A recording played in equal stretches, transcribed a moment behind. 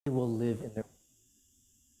will live in their,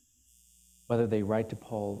 whether they write to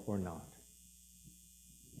Paul or not.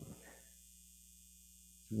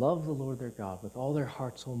 Love the Lord their God with all their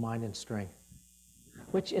heart, soul, mind, and strength,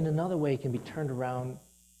 which in another way can be turned around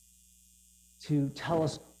to tell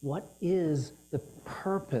us what is the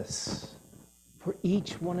purpose for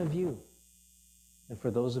each one of you. And for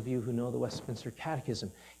those of you who know the Westminster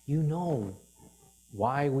Catechism, you know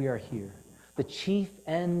why we are here. The chief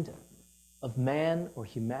end of man or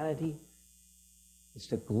humanity is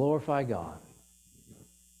to glorify God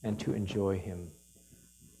and to enjoy Him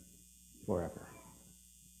forever.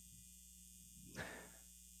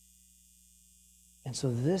 And so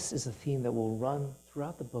this is a theme that will run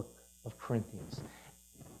throughout the book of Corinthians.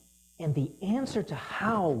 And the answer to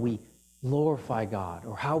how we glorify God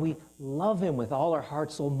or how we love Him with all our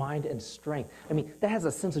heart, soul, mind, and strength. I mean, that has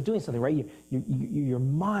a sense of doing something, right? Your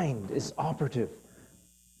mind is operative,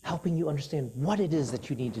 helping you understand what it is that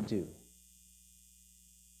you need to do.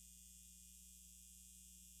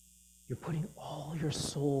 You're putting all your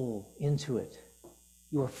soul into it.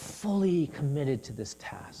 You are fully committed to this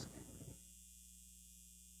task.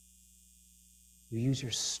 You use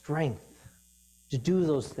your strength to do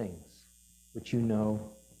those things which you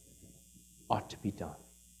know ought to be done.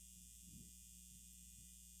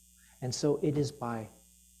 And so it is by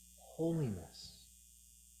holiness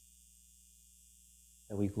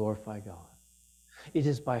that we glorify God. It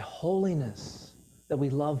is by holiness that we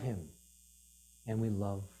love Him and we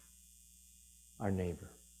love our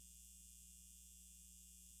neighbor.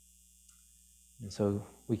 And so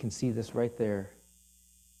we can see this right there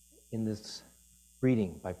in this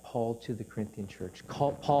reading by Paul to the Corinthian church.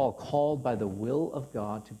 Paul, called by the will of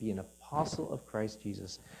God to be an apostle of Christ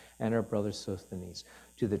Jesus, and our brother Sosthenes,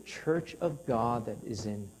 to the church of God that is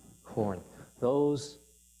in Corinth, those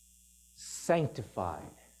sanctified,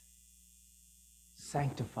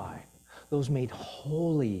 those made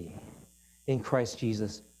holy in Christ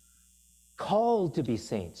Jesus, called to be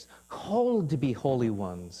saints, called to be holy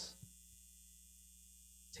ones,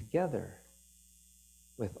 together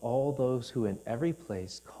with all those who in every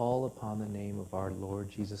place call upon the name of our Lord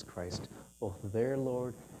Jesus Christ, both their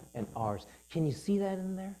Lord and ours. Can you see that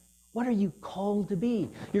in there? What are you called to be?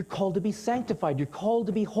 You're called to be sanctified. You're called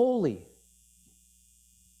to be holy.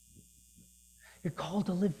 You're called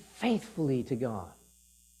to live faithfully to God.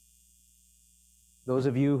 Those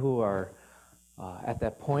of you who are at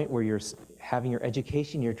that point where you're having your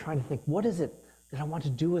education, you're trying to think, what is it that I want to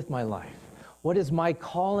do with my life? What is my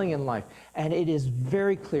calling in life? And it is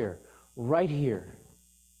very clear right here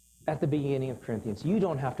at the beginning of Corinthians. You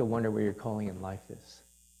don't have to wonder where your calling in life is.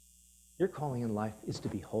 Your calling in life is to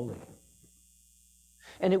be holy.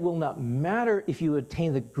 And it will not matter if you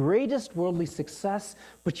attain the greatest worldly success,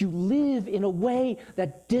 but you live in a way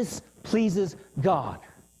that displeases God.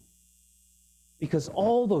 Because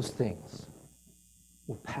all those things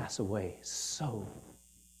will pass away so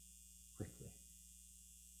quickly.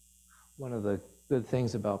 One of the good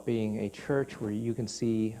things about being a church where you can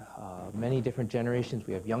see many different generations.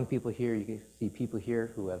 We have young people here. You can see people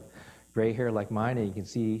here who have gray hair like mine, and you can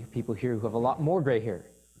see people here who have a lot more gray hair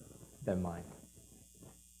than mine.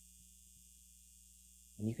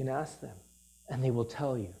 And you can ask them, and they will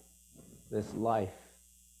tell you, this life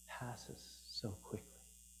passes so quickly.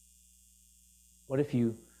 What if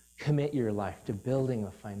you commit your life to building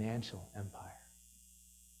a financial empire?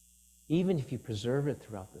 Even if you preserve it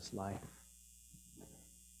throughout this life,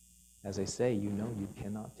 as I say, you know you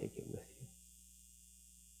cannot take it with you.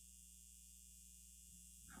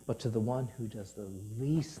 But to the one who does the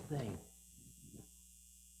least thing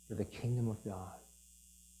for the kingdom of God,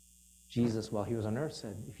 Jesus, while he was on earth,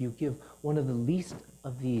 said, if you give one of the least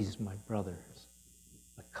of these, my brothers,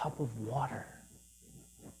 a cup of water,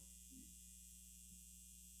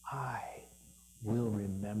 I will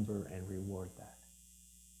remember and reward that.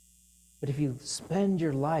 But if you spend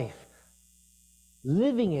your life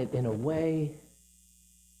living it in a way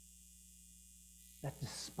that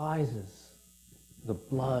despises the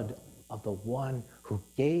blood of the one who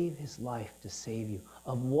gave his life to save you,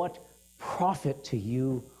 of what profit to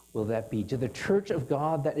you will that be? To the church of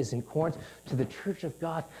God that is in Corinth, to the church of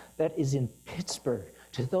God that is in Pittsburgh,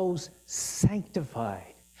 to those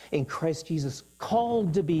sanctified in Christ Jesus,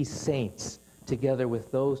 called to be saints, together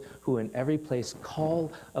with those who in every place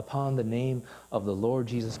call upon the name of the Lord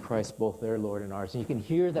Jesus Christ, both their Lord and ours. And you can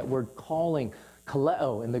hear that word calling,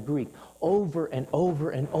 kaleo in the Greek, over and over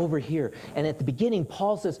and over here. And at the beginning,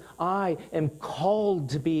 Paul says, I am called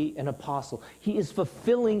to be an apostle. He is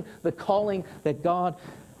fulfilling the calling that God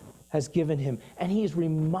has given him. And he is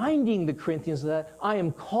reminding the Corinthians that I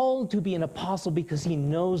am called to be an apostle because he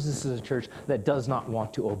knows this is a church that does not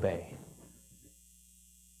want to obey.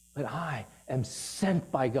 But I am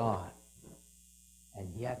sent by God. And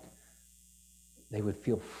yet, they would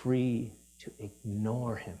feel free to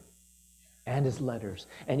ignore him and his letters,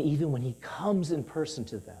 and even when he comes in person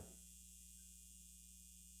to them.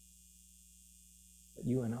 But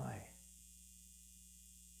you and I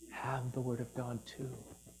have the Word of God too.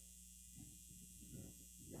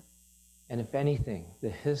 And if anything, the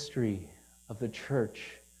history of the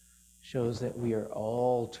church shows that we are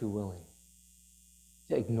all too willing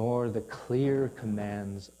to ignore the clear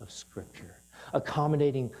commands of Scripture,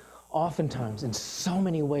 accommodating oftentimes in so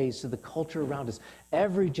many ways to the culture around us,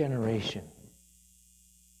 every generation.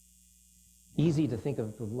 Easy to think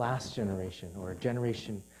of the last generation or a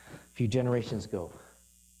few generations ago.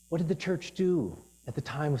 What did the church do at the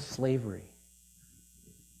time of slavery?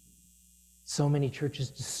 So many churches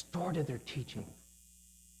distorted their teaching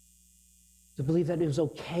to believe that it was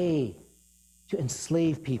okay to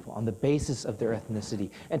enslave people on the basis of their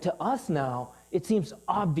ethnicity. And to us now, it seems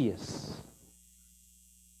obvious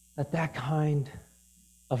that that kind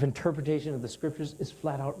of interpretation of the Scriptures is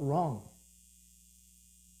flat out wrong.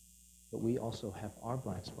 But we also have our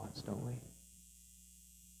blind spots, don't we?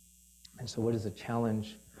 And so what is a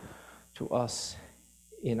challenge to us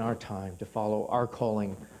in our time to follow our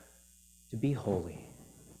calling to be holy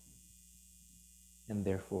and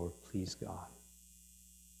therefore please God?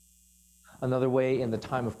 Another way, in the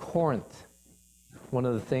time of Corinth, one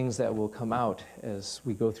of the things that will come out as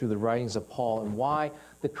we go through the writings of Paul and why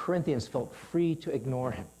the Corinthians felt free to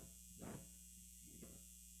ignore him.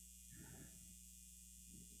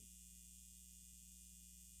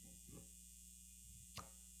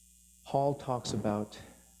 Paul talks about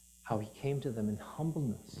how he came to them in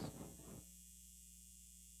humbleness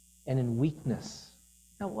and in weakness.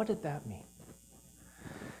 Now, what did that mean?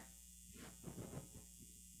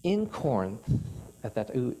 In Corinth, I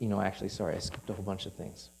skipped a whole bunch of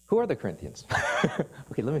things. Who are the Corinthians?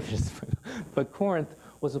 Okay, let me finish this. But Corinth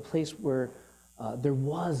was a place where there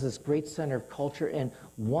was this great center of culture, and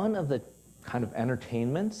one of the kind of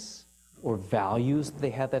entertainments or values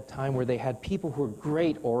they had that time where they had people who were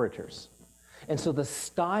great orators. And so the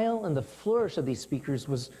style and the flourish of these speakers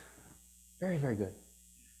was very, very good.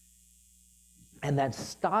 And that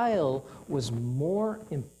style was more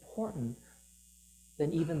important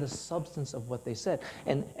than even the substance of what they said.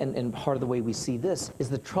 And part of the way we see this is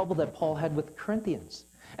the trouble that Paul had with Corinthians.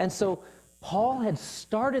 And so Paul had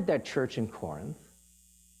started that church in Corinth,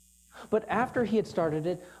 but after he had started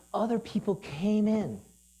it, other people came in.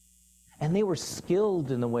 And they were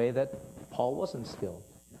skilled in a way that Paul wasn't skilled,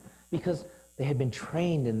 because they had been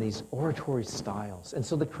trained in these oratory styles. And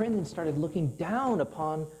so the Corinthians started looking down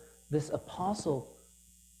upon this apostle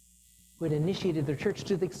who had initiated their church,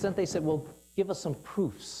 to the extent they said, well, give us some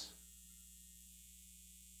proofs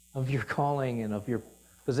of your calling and of your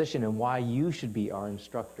position and why you should be our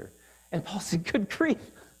instructor. And Paul said, good grief,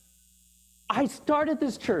 I started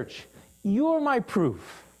this church. You're my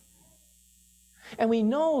proof. And we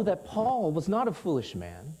know that Paul was not a foolish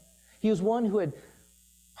man. He was one who had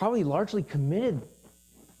probably largely committed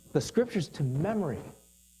the Scriptures to memory.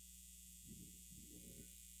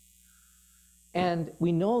 And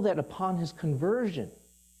we know that upon his conversion,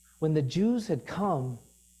 when the Jews had come,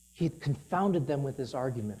 he had confounded them with his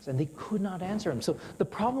arguments, and they could not answer him. So the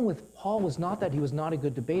problem with Paul was not that he was not a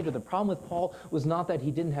good debater. The problem with Paul was not that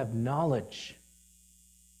he didn't have knowledge.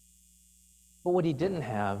 But what he didn't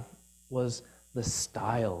have was the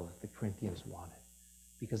style that the Corinthians wanted,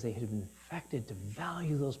 because they had been infected to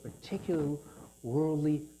value those particular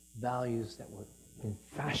worldly values that were in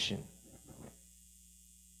fashion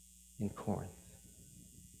in Corinth.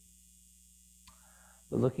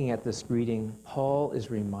 But looking at this greeting, Paul is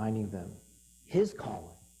reminding them his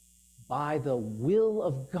calling by the will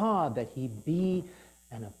of God that he be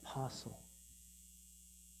an apostle.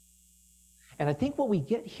 And I think what we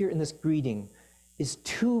get here in this greeting is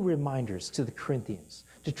two reminders to the Corinthians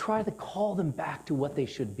to try to call them back to what they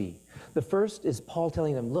should be. The first is Paul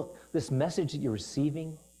telling them, look, this message that you're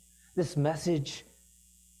receiving, this message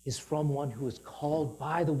is from one who is called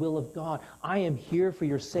by the will of God. I am here for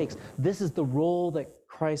your sakes. This is the role that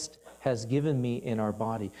Christ has given me in our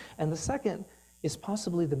body. And the second is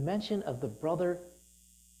possibly the mention of the brother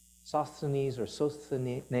Sosthenes or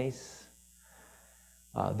Sosthenes.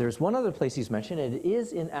 There's one other place he's mentioned, and it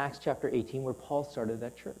is in Acts chapter 18 where Paul started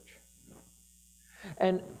that church.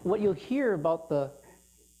 And what you'll hear about the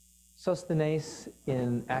Sosthenes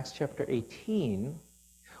in Acts chapter 18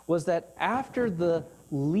 was that after the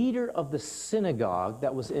leader of the synagogue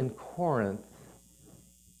that was in Corinth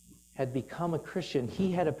had become a Christian,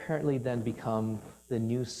 he had apparently then become the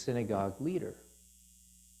new synagogue leader.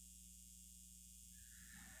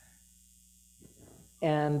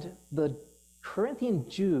 And the Corinthian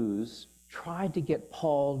Jews tried to get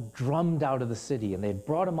Paul drummed out of the city, and they had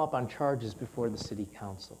brought him up on charges before the city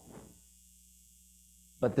council.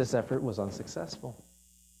 But this effort was unsuccessful.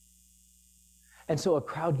 And so a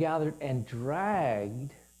crowd gathered and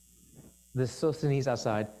dragged this Sosthenes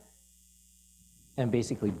outside and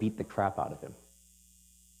basically beat the crap out of him.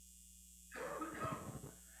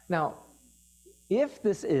 Now, if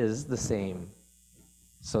this is the same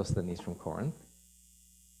Sosthenes from Corinth,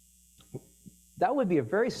 that would be a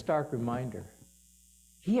very stark reminder.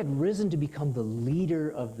 He had risen to become the leader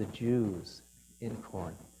of the Jews in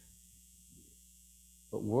Corinth.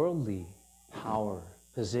 But worldly power,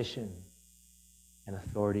 position, and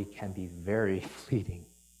authority can be very fleeting.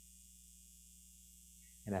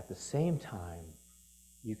 And at the same time,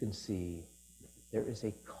 you can see there is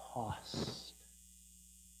a cost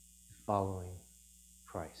to following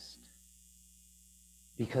Christ.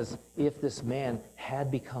 Because if this man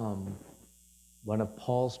had become one of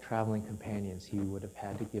Paul's traveling companions, he would have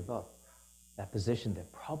had to give up that position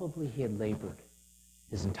that probably he had labored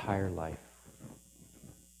his entire life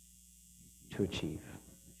to achieve.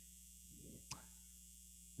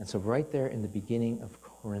 And so right there in the beginning of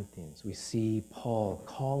Corinthians, we see Paul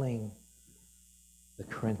calling the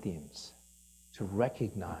Corinthians to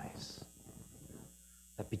recognize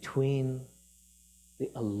that between the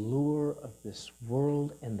allure of this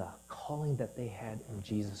world and the calling that they had in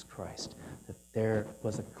Jesus Christ, that there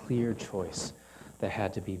was a clear choice that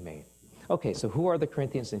had to be made. Okay, so who are the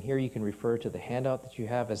Corinthians? And here you can refer to the handout that you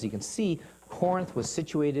have. As you can see, Corinth was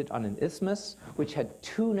situated on an isthmus, which had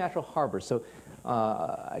two natural harbors. So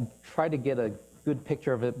I tried to get a good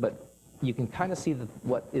picture of it, but you can kind of see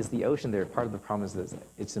what is the ocean there. Part of the problem is that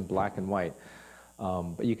it's in black and white.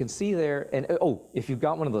 But you can see there, and if you've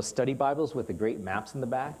got one of those study Bibles with the great maps in the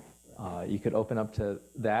back, you could open up to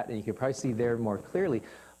that, and you could probably see there more clearly.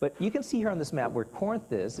 But you can see here on this map where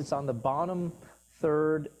Corinth is. It's on the bottom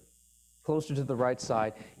third, closer to the right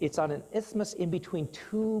side. It's on an isthmus in between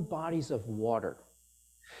two bodies of water.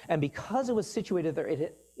 And because it was situated there,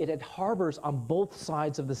 it had harbors on both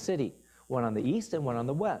sides of the city, one on the east and one on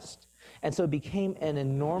the west. And so it became an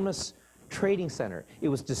enormous trading center. It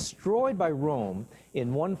was destroyed by Rome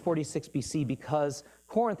in 146 BC because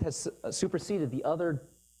Corinth has superseded the other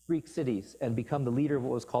Greek cities and become the leader of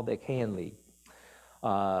what was called the Achaean League.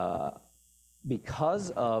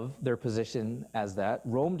 Because of their position as that,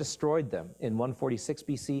 Rome destroyed them in 146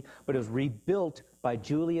 BC, but it was rebuilt by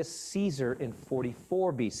Julius Caesar in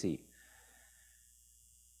 44 BC.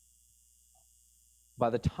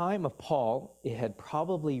 By the time of Paul, it had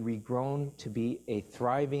probably regrown to be a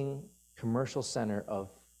thriving commercial center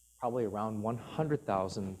of probably around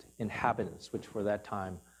 100,000 inhabitants, which for that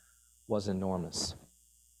time was enormous.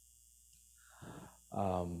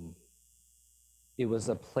 It was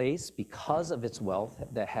a place, because of its wealth,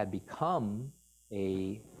 that had become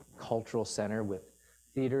a cultural center with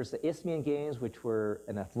theaters. The Isthmian Games, which were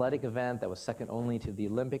an athletic event that was second only to the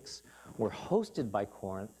Olympics, were hosted by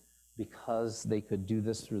Corinth because they could do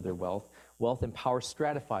this through their wealth. Wealth and power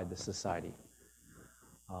stratified the society.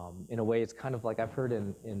 In a way, it's kind of like I've heard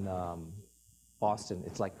in Boston,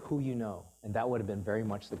 it's like who you know. And that would have been very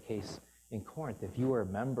much the case in Corinth. If you were a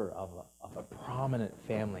member of a prominent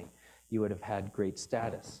family, you would have had great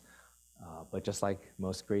status. But just like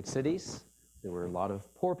most great cities, there were a lot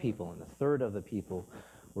of poor people, and a third of the people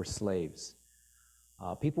were slaves.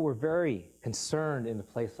 People were very concerned in a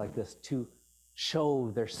place like this to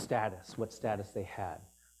show their status, what status they had,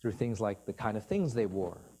 through things like the kind of things they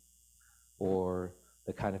wore, or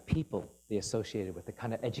the kind of people they associated with, the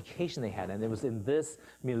kind of education they had. And it was in this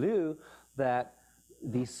milieu that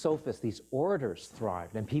these sophists, these orators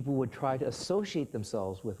thrived, and people would try to associate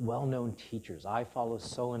themselves with well-known teachers. I follow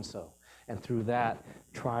so-and-so, and through that,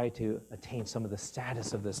 try to attain some of the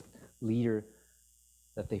status of this leader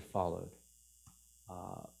that they followed.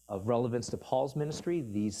 Of relevance to Paul's ministry,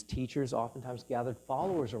 these teachers oftentimes gathered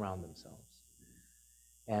followers around themselves,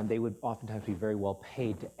 and they would oftentimes be very well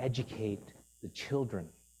paid to educate the children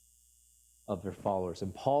of their followers.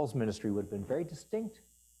 And Paul's ministry would have been very distinct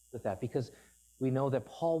with that, because we know that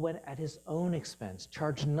Paul went at his own expense,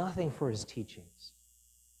 charged nothing for his teachings,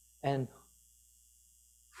 and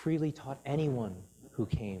freely taught anyone who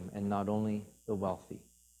came, and not only the wealthy.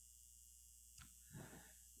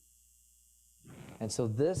 And so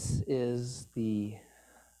this is the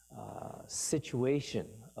situation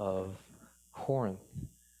of Corinth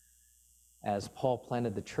as Paul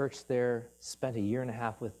planted the church there, spent a year and a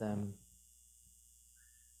half with them,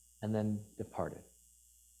 and then departed.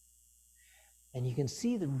 And you can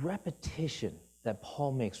see the repetition that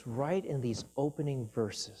Paul makes right in these opening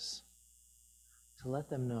verses to let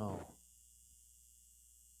them know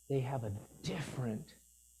they have a different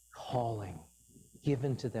calling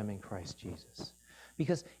given to them in Christ Jesus.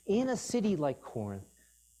 Because in a city like Corinth,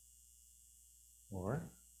 or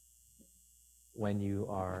when you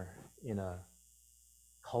are in a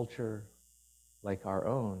culture like our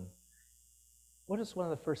own, what is one of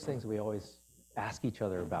the first things we always ask each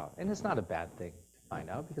other about? And it's not a bad thing to find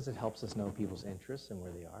out because it helps us know people's interests and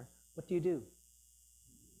where they are. What do you do?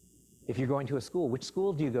 If you're going to a school, which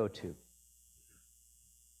school do you go to?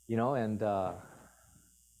 You know, and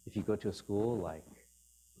if you go to a school like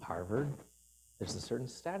Harvard, there's a certain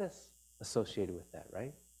status associated with that,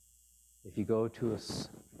 right? If you go to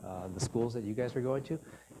the schools that you guys are going to,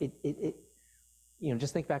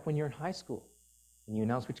 just think back when you're in high school and you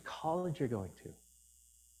announce which college you're going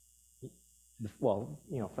to. Well,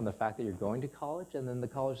 from the fact that you're going to college and then the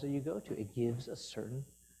college that you go to, it gives a certain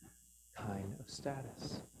kind of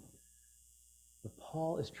status. But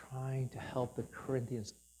Paul is trying to help the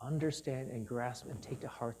Corinthians understand and grasp and take to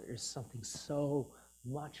heart there is something so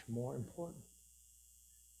much more important.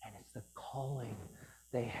 And it's the calling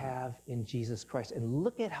they have in Jesus Christ. And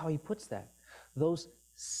look at how he puts that. Those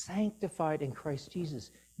sanctified in Christ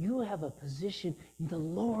Jesus, you have a position in the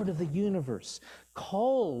Lord of the universe.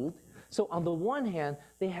 Called, so on the one hand,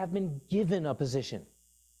 they have been given a position.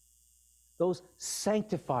 Those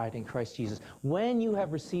sanctified in Christ Jesus. When you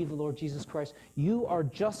have received the Lord Jesus Christ, you are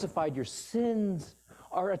justified. Your sins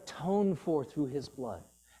are atoned for through his blood.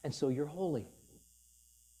 And so you're holy.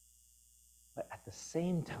 But at the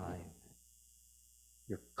same time,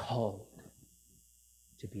 you're called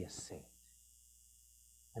to be a saint.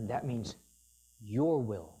 And that means your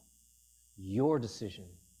will, your decision,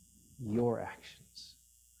 your actions.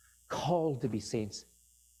 Called to be saints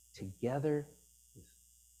together with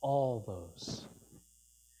all those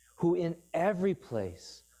who in every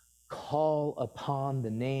place call upon the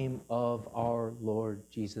name of our Lord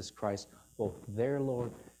Jesus Christ, both their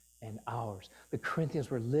Lord and ours. The Corinthians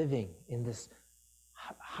were living in this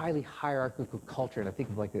highly hierarchical culture, and I think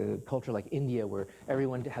of like a culture like India where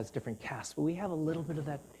everyone has different castes, but we have a little bit of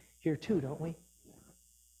that here too, don't we?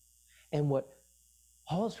 And what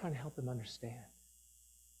Paul is trying to help them understand,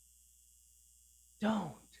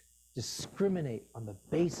 don't discriminate on the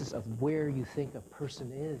basis of where you think a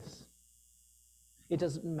person is. It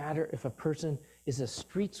doesn't matter if a person is a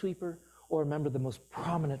street sweeper or a member of the most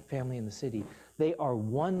prominent family in the city. They are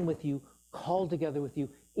one with you, called together with you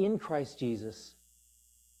in Christ Jesus.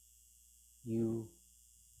 You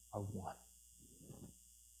are one.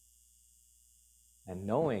 And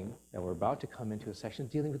knowing that we're about to come into a section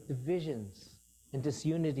dealing with divisions and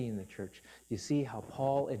disunity in the church, you see how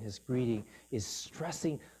Paul in his greeting is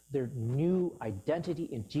stressing their new identity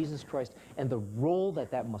in Jesus Christ and the role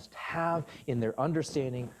that that must have in their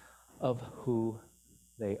understanding of who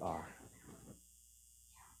they are.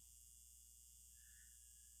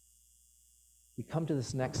 We come to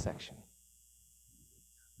this next section.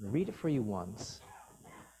 I'll read it for you once,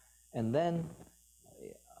 and then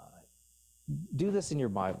do this in your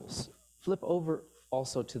Bibles. Flip over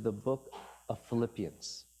also to the book of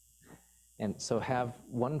Philippians. And so have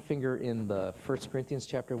one finger in the 1 Corinthians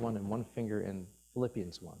chapter 1 and one finger in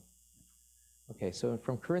Philippians 1. Okay, so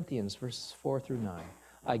from Corinthians, verses 4 through 9.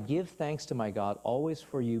 I give thanks to my God always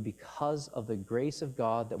for you because of the grace of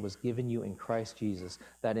God that was given you in Christ Jesus,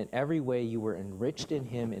 that in every way you were enriched in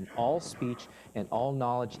him in all speech and all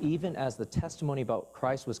knowledge, even as the testimony about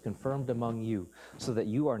Christ was confirmed among you, so that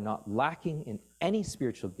you are not lacking in any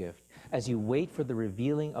spiritual gift as you wait for the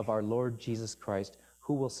revealing of our Lord Jesus Christ,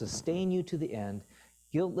 who will sustain you to the end,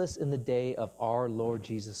 guiltless in the day of our Lord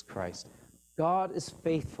Jesus Christ. God is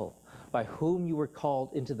faithful, by whom you were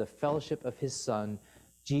called into the fellowship of his Son,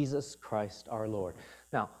 Jesus Christ our Lord.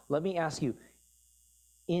 Now, let me ask you,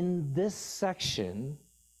 in this section,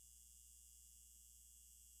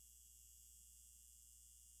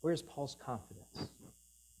 where's Paul's confidence?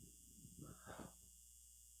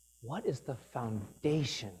 What is the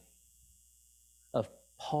foundation of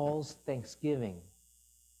Paul's thanksgiving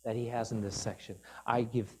that he has in this section? I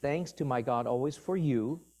give thanks to my God always for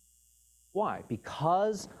you. Why?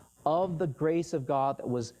 Because of the grace of God that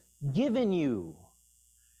was given you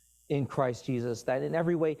in Christ Jesus, that in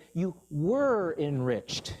every way you were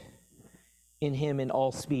enriched in him in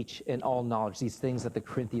all speech and all knowledge, these things that the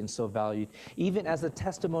Corinthians so valued, even as the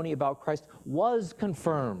testimony about Christ was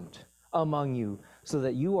confirmed among you, so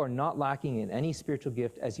that you are not lacking in any spiritual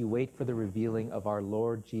gift as you wait for the revealing of our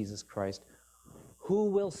Lord Jesus Christ, who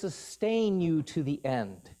will sustain you to the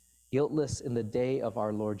end, guiltless in the day of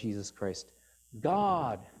our Lord Jesus Christ.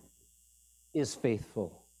 God is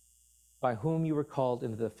faithful, by whom you were called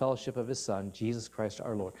into the fellowship of his Son, Jesus Christ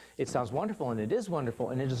our Lord. It sounds wonderful, and it is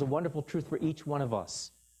wonderful, and it is a wonderful truth for each one of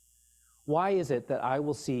us. Why is it that I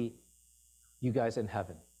will see you guys in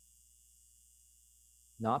heaven?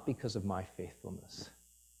 Not because of my faithfulness.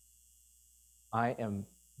 I am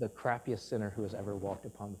the crappiest sinner who has ever walked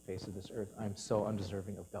upon the face of this earth. I am so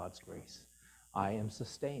undeserving of God's grace. I am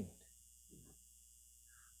sustained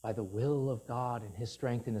by the will of God and his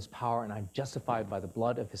strength and his power, and I'm justified by the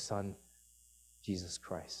blood of his Son, Jesus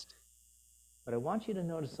Christ. But I want you to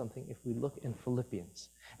notice something if we look in Philippians,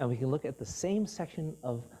 and we can look at the same section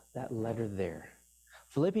of that letter there.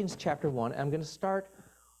 Philippians chapter 1, I'm going to start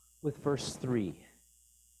with verse 3.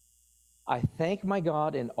 I thank my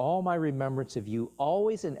God in all my remembrance of you,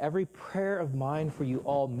 always in every prayer of mine for you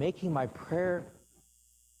all, making my prayer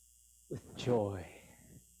with joy,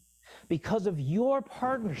 because of your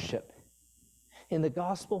partnership in the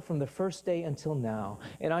gospel from the first day until now.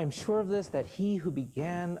 And I am sure of this, that he who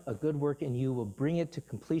began a good work in you will bring it to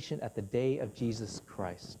completion at the day of Jesus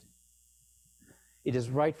Christ. It is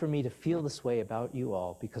right for me to feel this way about you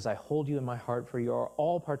all, because I hold you in my heart, for you are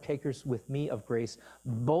all partakers with me of grace,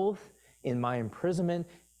 both in my imprisonment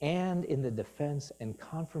and in the defense and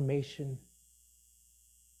confirmation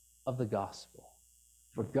of the gospel.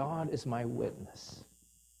 For God is my witness,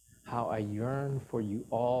 how I yearn for you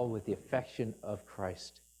all with the affection of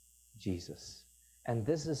Christ Jesus. And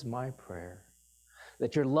this is my prayer,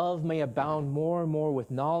 that your love may abound more and more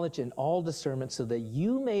with knowledge and all discernment, so that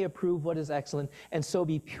you may approve what is excellent, and so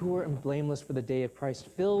be pure and blameless for the day of Christ,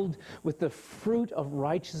 filled with the fruit of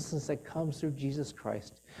righteousness that comes through Jesus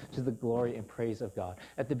Christ, to the glory and praise of God.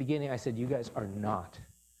 At the beginning, I said, you guys are not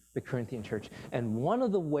the Corinthian church. And one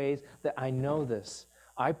of the ways that I know this,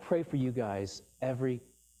 I pray for you guys every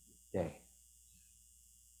day.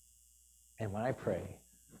 And when I pray,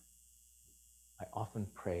 I often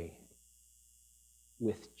pray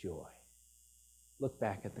with joy. Look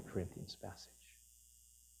back at the Corinthians passage.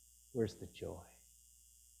 Where's the joy?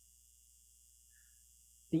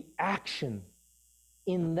 The action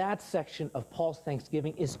in that section of Paul's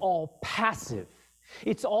thanksgiving is all passive.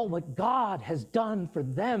 It's all what God has done for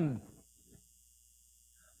them.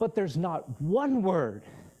 But there's not one word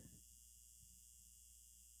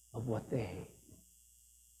of what they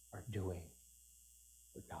are doing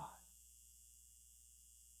for God.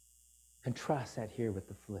 Contrast that here with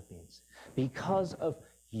the Philippians. Because of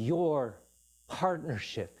your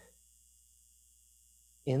partnership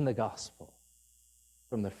in the gospel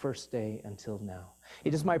from the first day until now,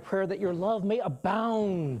 it is my prayer that your love may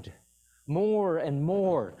abound more and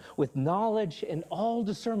more with knowledge and all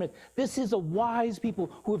discernment. This is a wise people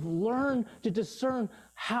who have learned to discern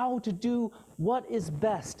how to do what is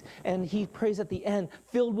best. And he prays at the end,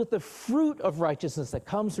 filled with the fruit of righteousness that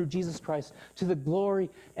comes through Jesus Christ, to the glory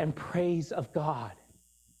and praise of God.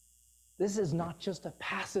 This is not just a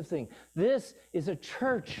passive thing. This is a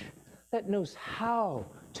church that knows how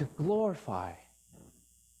to glorify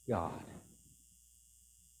God.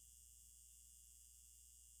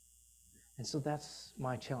 And so that's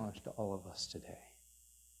my challenge to all of us today.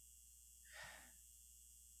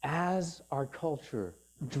 As our culture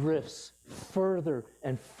drifts further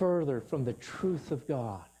and further from the truth of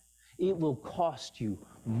God, it will cost you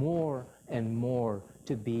more and more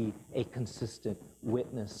to be a consistent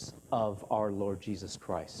witness of our Lord Jesus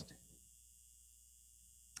Christ.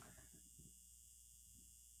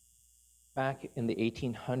 Back in the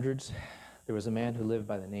 1800s, there was a man who lived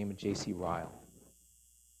by the name of J.C. Ryle.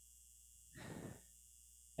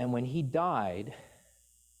 And when he died,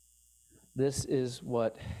 this is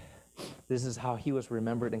how he was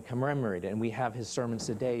remembered and commemorated. And we have his sermons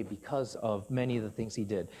today because of many of the things he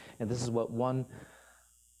did. And this is what one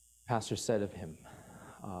pastor said of him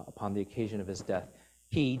upon the occasion of his death.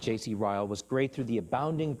 He, J.C. Ryle, was great through the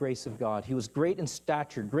abounding grace of God. He was great in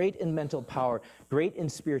stature, great in mental power, great in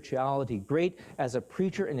spirituality, great as a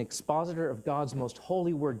preacher and expositor of God's most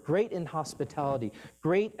holy word, great in hospitality,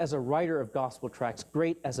 great as a writer of gospel tracts,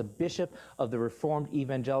 great as a bishop of the Reformed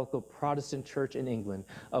Evangelical Protestant Church in England,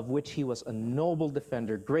 of which he was a noble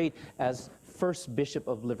defender, great as first Bishop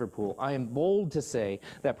of Liverpool. I am bold to say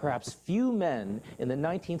that perhaps few men in the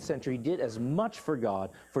 19th century did as much for God,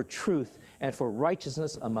 for truth, and for righteousness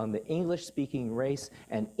among the English-speaking race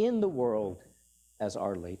and in the world as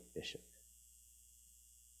our late bishop.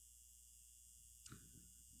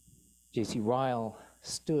 J.C. Ryle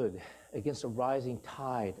stood against a rising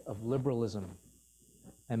tide of liberalism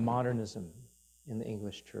and modernism in the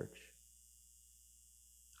English church.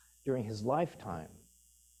 During his lifetime,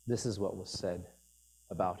 this is what was said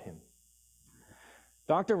about him.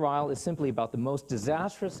 Dr. Ryle is simply about the most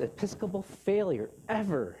disastrous episcopal failure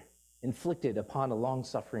ever inflicted upon a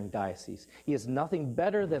long-suffering diocese. He is nothing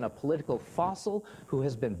better than a political fossil who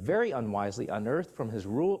has been very unwisely unearthed from his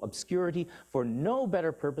rural obscurity for no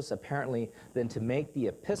better purpose, apparently, than to make the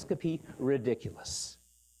episcopacy ridiculous.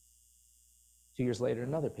 2 years later,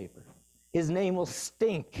 another paper. His name will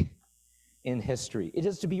stink in history. It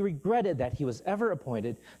is to be regretted that he was ever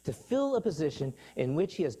appointed to fill a position in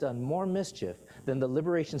which he has done more mischief than the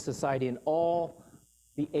Liberation Society and all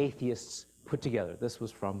the atheists put together. This was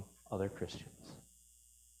from other Christians.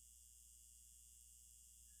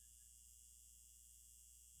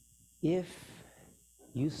 If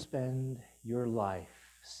you spend your life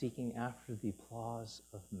seeking after the applause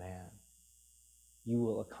of man, you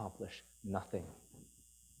will accomplish nothing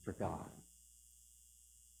for God.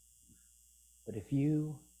 But if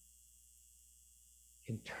you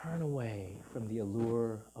can turn away from the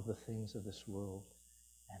allure of the things of this world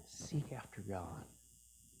and seek after God,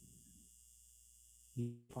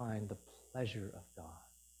 you find the pleasure of God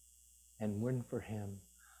and win for him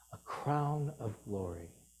a crown of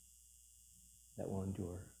glory that will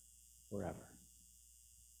endure forever.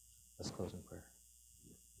 Let's close in prayer.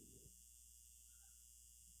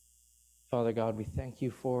 Father God, we thank you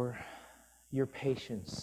for your patience